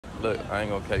look, I ain't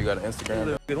gonna care. You got an Instagram?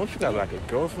 Look, don't you got like a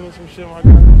girlfriend or some shit, my guy?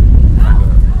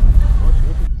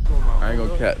 I ain't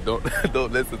gonna cap.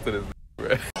 Don't listen to this,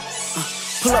 bro.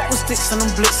 Pull up with sticks and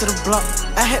them blitz to the block.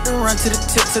 I had to run to the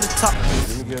tip to the top.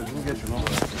 Let me get your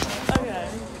number. Okay.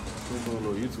 I'm doing a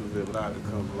little YouTube video, but I had to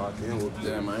come lock in with you.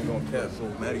 Damn, I ain't gonna cap. So,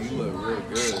 Maddie, you look real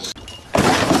good.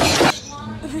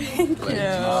 Thank you.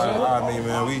 I mean,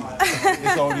 man,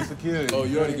 it's already secured. Oh,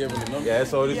 you already gave him the number? Yeah,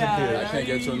 it's already secured. I can't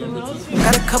get your number too.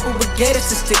 Got a couple brigaders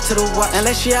to stick to the wall. And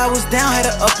last year I was down, had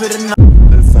to up it enough.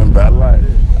 Listen, bro,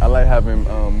 I like having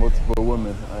multiple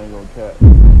women. I ain't gonna cap.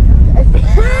 I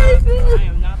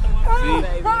am not the one for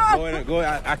you, baby. Go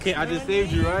ahead. I can't. I just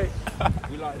saved you, right?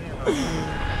 We locked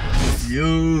in.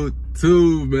 You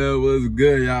too, man. What's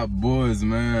good, y'all boys,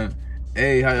 man?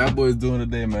 Hey, how y'all boys doing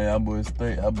today, man? Y'all boys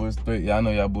straight. Y'all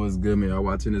know y'all boys good, man. Y'all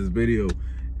watching this video.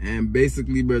 And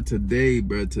basically, bro, today,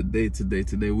 we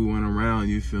went around,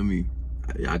 you feel me?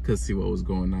 Y'all could see what was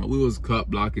going on. We was caught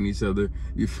blocking each other,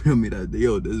 you feel me? That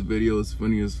yo, this video is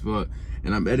funny as fuck.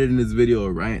 And I'm editing this video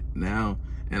right now.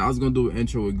 And I was gonna do an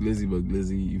intro with Glizzy, but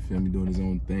Glizzy, you feel me, doing his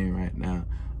own thing right now.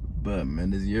 But man,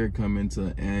 this year coming to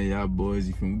an end, y'all boys,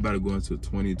 you feel me? We about to go into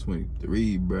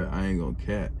 2023, bro. I ain't gonna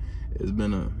cap. It's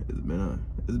been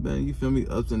you feel me,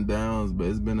 ups and downs, but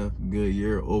it's been a good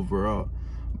year overall.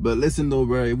 But listen though,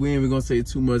 bro, we ain't even gonna say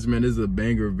too much, man. This is a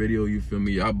banger video, you feel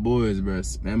me? Y'all boys, bro,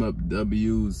 spam up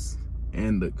W's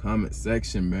in the comment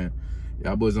section, man.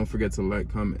 Y'all boys don't forget to like,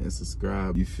 comment, and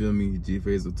subscribe. You feel me?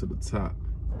 G-Faisal to the top.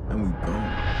 And we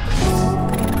gone.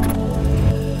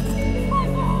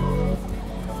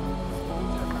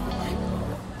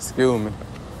 Excuse me.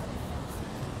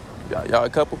 Y'all a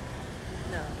couple?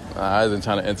 No. I wasn't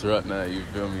trying to interrupt now, you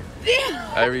feel me?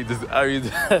 I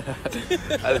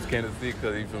just can't see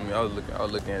because you feel me. I was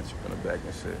looking at you from the back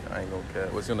and shit. I ain't gonna care.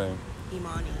 What's your name?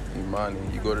 Imani.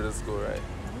 You go to this school, right?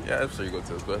 Yeah, I'm sure you go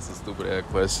to the school. That's a stupid ass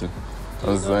question.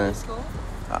 I'm saying.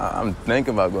 I'm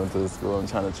thinking about going to the school. I'm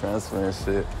trying to transfer and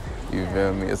shit. You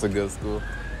feel me? It's a good school.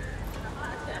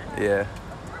 Yeah.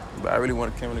 But I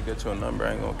really came to get your number.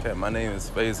 I ain't gonna cap. My name is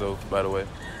Faisal, by the way.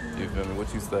 You feel me?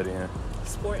 What you studying?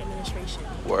 Sport administration.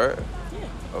 Word? Yeah.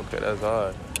 Okay, that's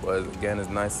hard. But again, it's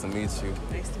nice to meet you.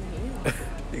 Nice to meet you.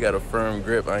 You got a firm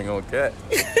grip. I ain't gonna cap.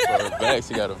 For her back,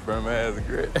 she got a firm ass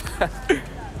grip.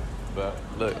 But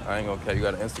look, I ain't gonna cap. You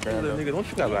got an Instagram? Look, nigga, don't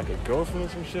you got like a girlfriend or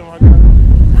some shit, my guy?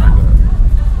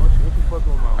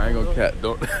 I ain't gonna cap.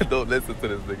 Don't listen to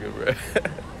this nigga, bro.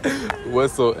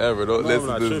 Whatsoever. Don't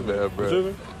listen to this man,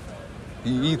 bro.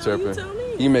 He tripping.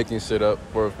 He making shit up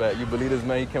for a fact. You believe this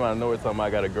man? He came out of nowhere talking about I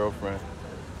got a girlfriend.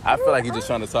 I feel like he just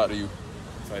trying to talk to you.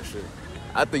 Type shit.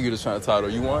 I think you just trying to talk to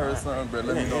her. You want her or something, bro?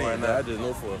 Let me know right now. I just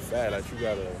know for a fact that you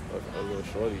got a little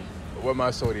shorty. Where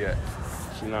my shorty at?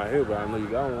 She not here, but I know you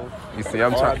got one. You see,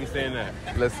 I'm trying. I be saying that.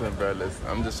 Listen, bro. Listen.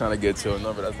 I'm just trying to get your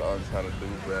number. That's all I'm trying to do,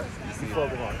 bro. You see?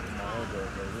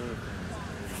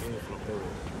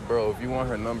 Bro, if you want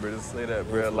her number, just say that,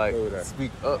 bro. Like,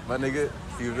 speak up, my nigga.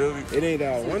 You feel me? It ain't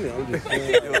that I want it. I'm just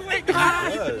saying. Oh my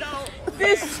God.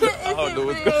 This shit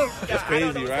is That's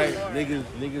crazy, right?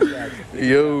 Niggas got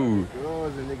yo.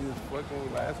 girls and niggas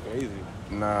fucking. That's crazy.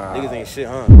 Nah. Niggas ain't shit,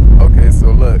 huh? Okay,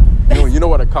 so look. You know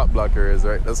what a cop blocker is,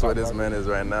 right? That's what this man is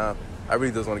right now. I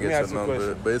really just want to get your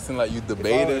number, but it seems like you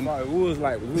debating. We was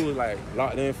like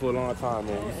locked in for a long time,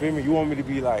 man. You feel me? You want me to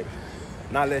be like,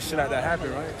 not let shit like that happen,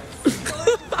 right?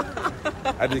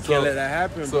 I just can't let that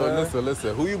happen, bro. So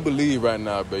listen. Who you believe right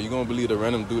now, bro? You gonna believe the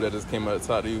random dude that just came out to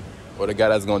talk to you, or the guy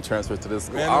that's gonna transfer to this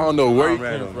school? Random, I don't know where you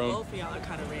came from. Both of y'all are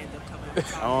kind of random coming out. You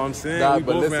know what I'm saying? Nah, we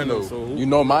but both listen random, though. so who? You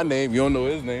know my name. You don't know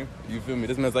his name. You feel me?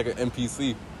 This man's like an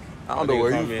NPC. I don't know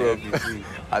where you from.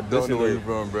 I don't know where you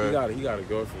from, bro. He got a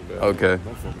girlfriend, bro. Okay.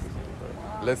 Don't fuck with him,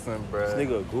 bro. Listen, bro. This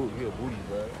nigga a booty,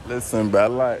 bro. Listen,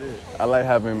 bro. I like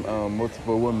having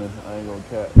multiple women. I ain't gonna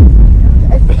cap.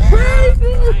 I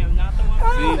am not the one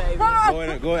for you,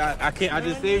 baby. Go ahead. I can't. I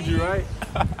just saved you, right?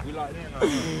 We locked in.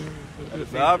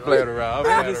 Nah, I'm playing around.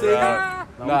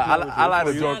 I like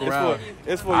to joke around.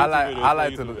 It's for I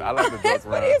like to joke around.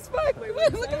 It's fine. Wait,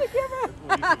 look at the camera.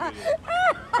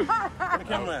 Where the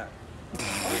camera at?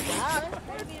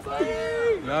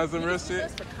 Nah, some real shit.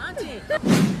 Just for content.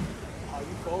 Oh,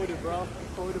 you folded, bro. You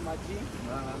folded my G.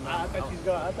 I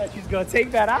thought you was gonna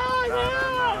take that.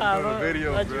 I'm doing a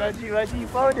video, bro. What you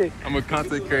folded? I'm a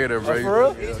content creator, bro. For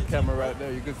real? Yeah, camera right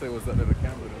there. You can say what's up to the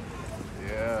camera, though.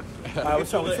 Yeah.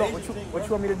 What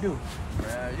you want me to do?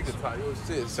 Man, you can talk your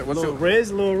shit. So Little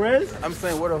Riz? I'm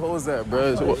saying, where the hoes at,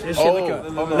 bro? This shit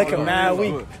look a mad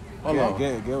week. Hold on.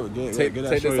 Get Take that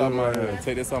this shorty off my over hand. there.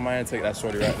 Take this off my hand. Take that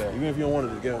shorty right there. Even if you don't want it,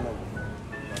 just get another.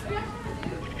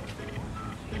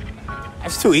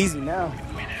 It's too easy now.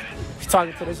 She's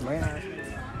talking to this man.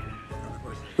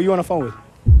 Who you on the phone with?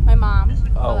 My mom.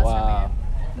 Oh, wow.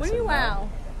 What do you wow?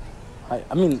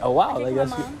 I mean, oh, wow. Like,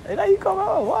 that's mom. hey, now you come out.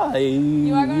 Oh, wow. Hey, are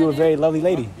gonna you a do- very lovely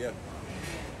lady.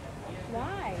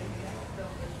 Why?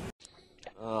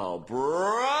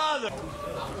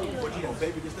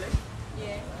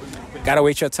 Gotta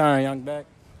wait your turn, young back.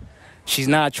 She's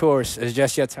not yours. It's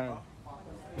just your turn.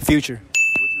 Future.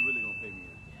 What you really gonna pay me?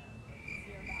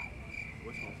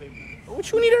 What you gonna pay me?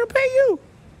 What you need her to pay you?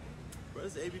 Bro,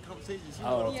 it's an AB conversation. You Oh.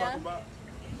 know what I'm Yeah. talking about?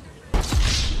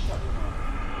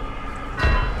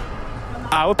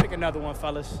 We'll pick another one,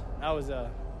 fellas. That was,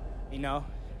 you know.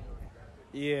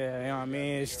 Yeah, you know what I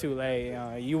mean? It's too late.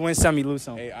 You win some, you lose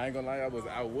some. Hey, I ain't gonna lie, I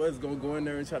was gonna go in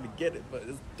there and try to get it, but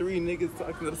it's 3 niggas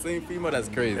talking to the same female. That's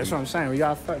crazy. That's what I'm saying. We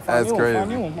gotta find That's you one, crazy.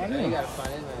 Find you one, find you one.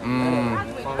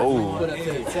 Oh,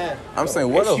 I'm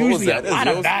saying, what It's a who's usually a that? lot It's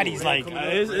of your baddies. school.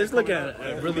 Like, it's looking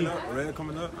really. Red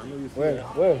coming up. I know you. Where?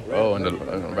 Oh,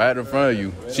 and right in front of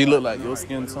you. She look like your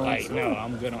skin tone. Like, no,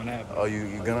 I'm good on that. Oh,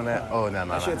 you good on that? Oh, no.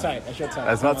 That's your type. That's your type.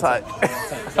 That's my type.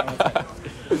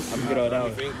 I'm good on that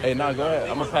one. Hey, nah, go ahead.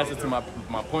 I'm gonna pass it to my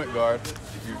point guard.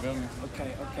 If you feel me.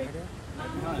 Okay.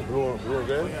 Real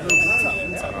good.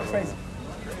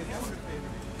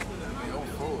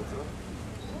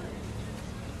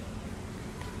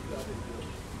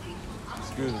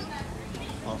 Excuse me.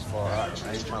 I'm sorry.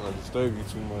 I ain't trying to disturb you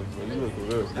too much, but you look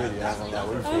real pretty. I don't know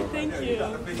where you Oh, from. thank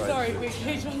you. Sorry, wait,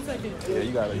 page 1 second. Yeah,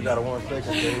 you got a 1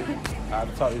 second, baby. I had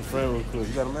to talk to your friend real quick.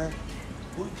 You got a man?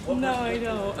 No, I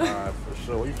don't. Alright, for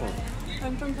sure. Where you from?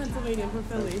 I'm from Pennsylvania, from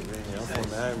Philly. Yeah, I'm from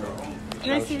Miami.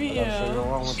 Nice to meet you.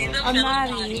 I'm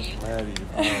Maddie. Maddie.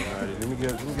 Let me get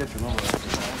your number.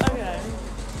 Okay.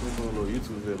 We're doing a little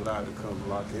YouTube video, but I had to come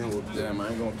lock in with you. Damn, I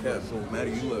ain't gonna cap. So,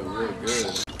 Maddie, you look real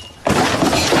good.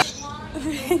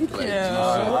 Thank you.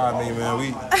 I mean,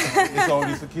 man, it's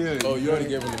already secured. Oh, you already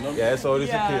gave him the number? Yeah, it's already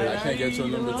secured. I can't get your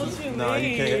number too. Nah,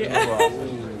 you can't get the number.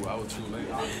 Ooh, I was too late.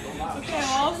 Okay,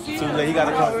 well, I'll see Too late. You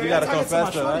gotta come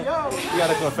faster, right? You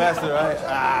gotta come faster, right?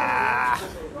 Ah.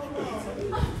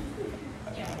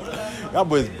 Y'all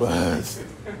boys buzz.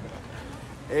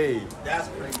 Hey,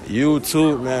 you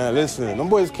too, man. Listen, them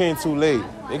boys came too late.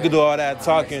 They could do all that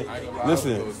talking.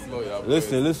 Listen.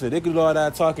 They could do all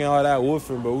that talking, all that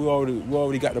woofing, but we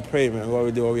already got the prey, man. We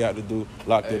already did what we had to do.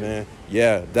 Locked it in.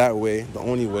 Yeah, that way, the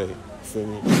only way. Feel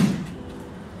me?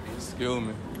 Excuse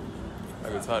me. I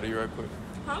can talk to you right quick.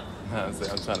 Huh? I'm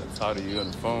trying to talk to you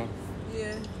on the phone.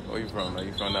 Yeah. Where you from? Are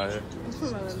you from out here? I'm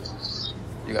from Atlanta.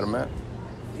 You got a man?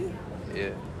 Yeah. Yeah.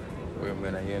 We're a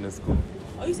man out here in this school.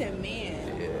 Oh, you said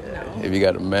man? Yeah. No. If you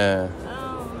got a man, I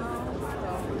don't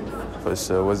know. for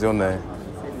sure. What's your name?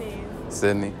 Sydney.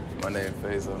 Sydney. My name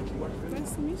Faisal.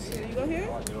 Nice to meet you. You go here?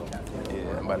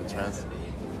 Yeah, I'm about to transfer.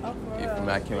 Oh, for You feel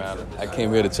real. me? I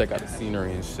came here to check out the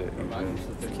scenery and shit. You feel me?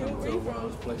 Cute. Where you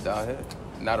from? Down here?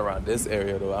 Not around this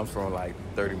area though. I'm from like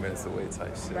 30 minutes away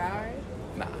type shit. Broward?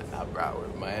 Nah, not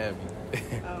Broward, Miami.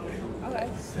 Oh, okay.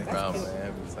 Around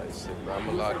Miami type shit. But I'm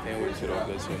gonna lock in with you though,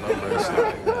 get your number and shit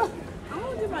like that. I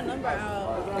want to get my number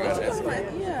out. You got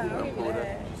that? Yeah, I'll I'm give cool you with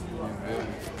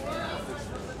that.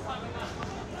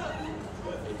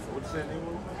 What's that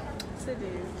name?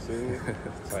 Sydney.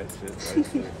 Tight shit.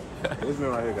 This man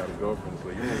right here got a girlfriend, so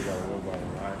you ain't got to worry about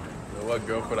him, right? What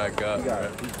girlfriend I got?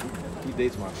 He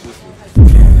dates my sister.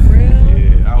 Real?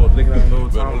 Yeah, I was looking at him the whole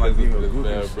Bro, time don't like listen he to was this goofy.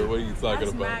 man, bro. What are you talking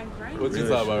That's about? my grandma. What you Real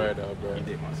talking about shit. right now, bro? He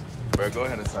dates my sister. Bro, go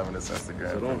ahead and type in this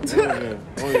Instagram. So bro. don't,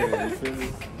 yeah, you feel me? If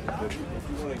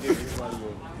you want to give anybody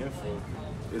your info,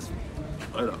 it's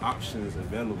other options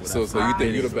available. So That's you not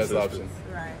think you the dating best sister. option?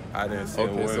 Right. I didn't say a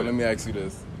Okay, word. so let me ask you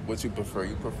this. What you prefer?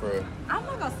 You prefer I'm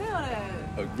not going to say all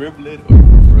that. a griplet or you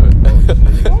prefer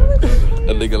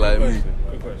a nigga like me?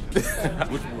 Quick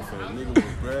question. Which one for a nigga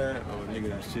with bread or a nigga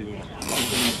that's cheating?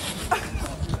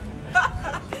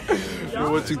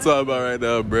 What you talking about right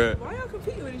now, bruh? Why y'all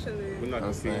competing with each other? We're not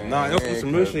I'm competing. saying, Nah, it was ain't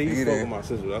some real shit. You competing. fuck with my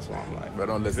sister. That's why I'm like. Bro,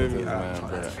 don't listen to feel this me?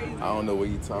 man, bro. I don't know what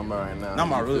you talking about right now. Not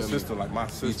my You real feel me? sister, like my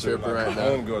sister, tripping like right my now.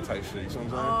 homegirl type shit. You know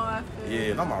what Oh, I'm I saying? feel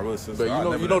Yeah, not my real sister. But I'll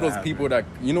never you know let those that people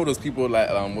happen. that you know those people like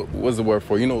what's the word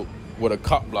for? You know what a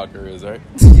cop blocker is, right?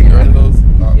 You heard of those?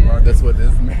 That's what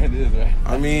this man is, right?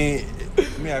 I mean,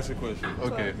 let me ask you a question.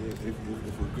 Okay.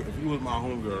 If you was my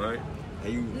homegirl, right?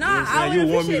 And you, Nah, you know what I I'm would saying?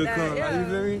 You want me to appreciate come, that, yeah. you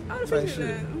feel me? I would Type appreciate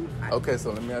shit. that. Okay,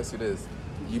 so let me ask you this: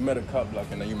 you met a cop blocker,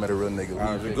 and then you met a real nigga. Who All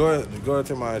you right, pick? go ahead,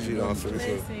 take my IG down so we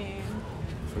can.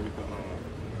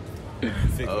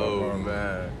 Listen. Oh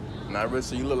man, now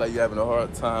Richard, you look like you having a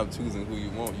hard time choosing who you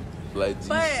want. You like G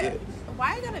But shit.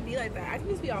 Why I gotta be like that? I can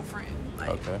just be all friend. Like,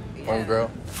 Okay. yeah.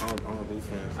 Homegirl. I don't do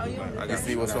friends. Oh, you don't do I You got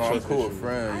see what's on? I'm cool with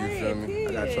friends. You feel me?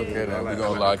 I got trouble. Okay, then we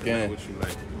gonna lock in. With you,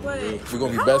 like, What? We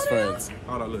gonna be How best old are you? friends.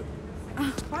 hold on, look.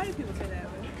 Why do people say that?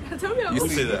 Tell me how You old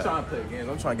see, that? I'm trying to play games.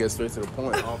 I'm trying to get straight to the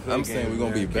point. play I'm saying games, we're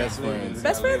gonna be man. best friends.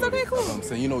 Best friends? Okay, cool. I'm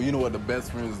saying, you know what the best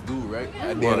friends do, right?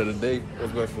 At the end of the day,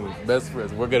 What's best friends? best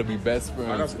friends. We're gonna be best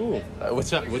friends. That's cool.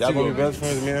 What Y'all gonna be best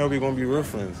friends, me and Herbie gonna be real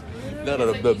friends. No,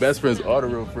 the best friends are the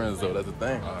real friends, though. That's the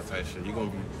thing. Type shit. You gonna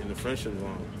be in the friendship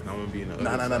zone, and I'm gonna be in the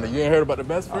Nah. other You ain't heard about the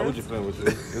best I was friends? just playing with you.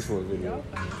 This was a video.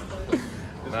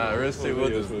 Nah, real shit. We'll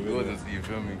video, just, video. you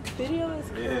feel me? Video is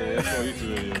Yeah, that's on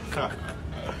YouTube video.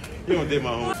 You don't date my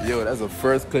home. Yo, that's the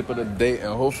first clip of the day,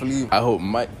 and hopefully, I hope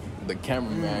Mike, the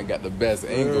cameraman, got the best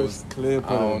angles. First clip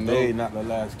I of don't the day, know. not the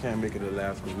last. Can't make it the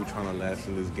last because we're trying to last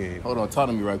in this game. Hold on, talk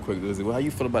to me right quick, Lizzie. Well, how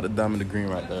you feel about the diamond the green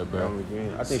right there, bro? Diamond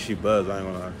Green. I think she buzzed. I ain't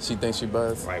gonna lie. She thinks she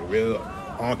buzzed? Like real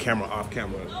on camera, off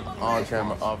camera. On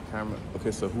camera, off camera. Okay,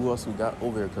 so who else we got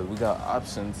over here? Because we got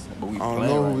options, but we I don't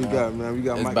playing know right who we now. got, man. We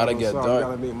got It's Mike. about to on get song. dark. We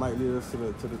gotta make Mike lead us to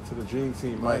the dream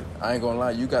team, Mike, I ain't gonna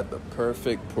lie, you got the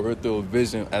perfect peripheral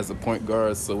vision as a point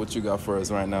guard. So what you got for us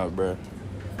right now, bro?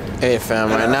 Hey fam,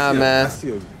 right now, man. I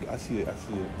see a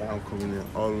down coming in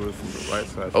all the way from the right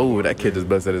side. Oh, that kid just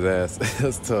busted his ass.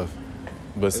 That's tough.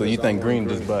 But so you think green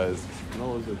just buzzed?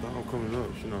 No, it's a down coming up.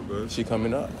 She not buzzed. She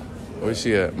coming up? Where's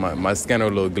she at? My scanner a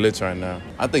little glitch right now.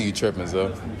 I think you tripping, so.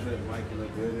 Mike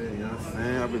look good, you know what I'm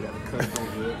saying? I be got the cut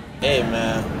on good. Hey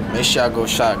man, make sure y'all go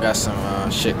shop. Got some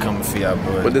shit coming for y'all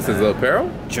boys. But this is apparel?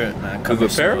 Drip, man. Is Come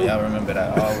it apparel? Y'all remember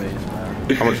that always,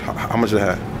 man. How much it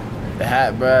had? The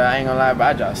hat, bruh. I ain't gonna lie, but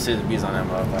I dropped 6 B's on that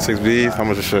motherfucker. 6 B's. How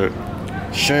much a shirt?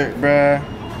 Shirt, bruh.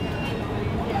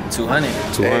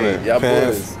 200. 200. Hey, y'all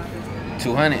Pants, boys.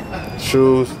 200.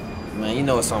 shoes. Man, you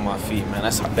know what's on my feet, man.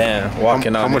 That's a band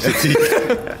walking How out. much your teeth?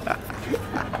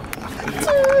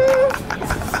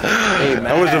 Hey, man.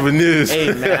 How much the veneers?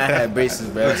 Hey, man, I had braces,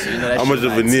 bro. So you know that How shit much the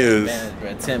like veneers? 10 bands,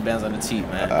 bro. 10 bands on the teeth,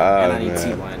 man. Ah, and I need man.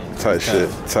 teeth lining. Tight shit.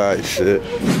 Tight shit.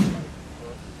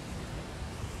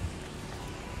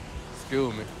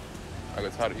 Excuse me. I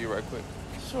can talk to you right quick.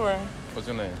 Sure. What's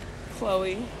your name?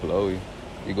 Chloe. Chloe.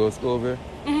 You go to school over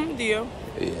Mm-hmm. Do you?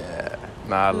 here? Yeah.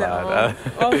 Nah, I No. lied.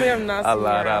 Hopefully I'm not I seeing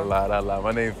lied, you I around. lied.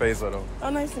 My name Faisal though. Oh,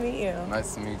 nice to meet you.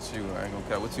 Nice to meet you. I ain't gonna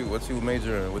care. What you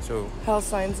major in? What your Health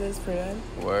sciences, pre-med.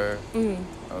 word?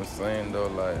 Mm-hmm. I'm saying though,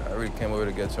 like I really came over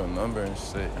to get your number and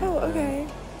shit. you Oh, know? okay.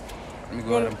 Let me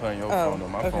go ahead and put on your Oh, phone though.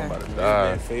 My okay. phone about to Man,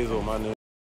 die. Faisal, my name.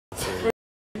 So,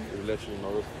 to let you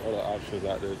know, there's other options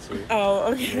out there too.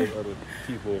 Oh, okay. There's other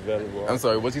people available. I'm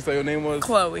sorry. What you say your name was?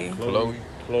 Chloe. Chloe.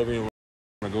 Chloe.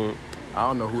 Go. I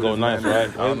don't know who Go this nice, man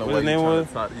is. right? I don't know What why his you name trying was?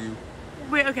 to talk to you.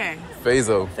 Wait, okay.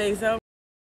 Faisal. Faisal.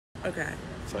 Okay.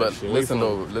 But shit. listen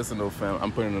though, fam.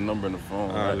 I'm putting the number in the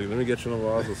phone. All right, Right? let me get your number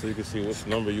also so you can see which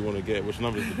number you want to get. Which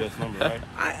number is the best number,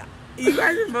 right? You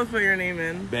guys can both put your name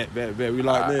in. Bet. We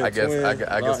locked in. I guess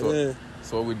Locked what, in.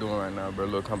 so what we doing right now, bro? A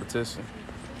little competition.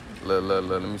 Let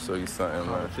me show you something,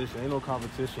 man. Competition. Ain't no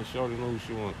competition. She already know who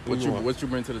she want. What you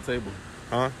bring to the table?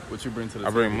 Huh? What you bring to the I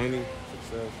table? bring money,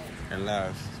 success, and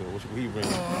laughs. So what he bring?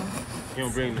 He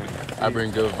don't bring nothing. I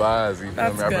bring good vibes. You feel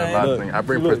That's me? I bring a good. lot of things. I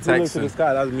bring Look to protection. the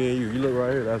sky. That's me and you. You look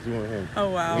right here. That's you and him. Oh,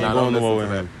 wow. We Nah, ain't don't going nowhere with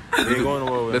listen to him. We ain't going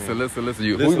nowhere with him. Listen.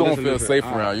 You, who you gonna feel safe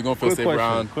around? You gonna feel safe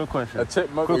around? Quick question. A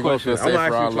chipmunk? Quick You gonna question. feel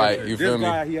safe around? Like you feel This me?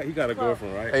 guy, he got a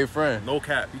girlfriend, right? Hey friend. No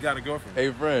cap. He got a girlfriend.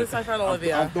 Hey friend. This is my friend I'm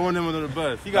Olivia. throwing him under the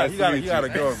bus. He Nice got to a meet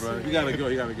girl, you. bro. He got a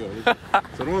girl.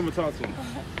 So don't even talk to him.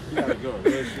 He got a girl.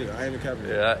 Real shit. I ain't even capping.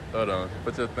 Yeah. Hold on.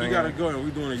 Put your thing. He got a in. girl and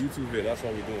we doing a YouTube video. That's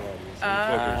why we doing all this. So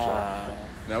we fucking shot.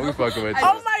 Now we fucking with you.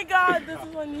 Oh, my God. This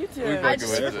is on YouTube. fucking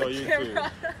with That's you. on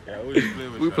YouTube. Yeah, we just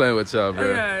playing with We y'all. playing with y'all, bro.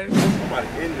 Okay. I'm about to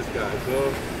end this guy,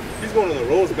 so he's going on the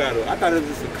rose battle. I thought it was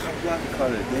just a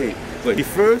call it a day. But he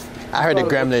first. I heard the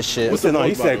gremlin shit. What's the no?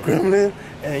 He said gremlin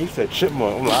and he said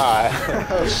chipmunk. I'm like,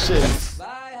 alright. Oh shit.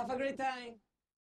 Bye, have a great time.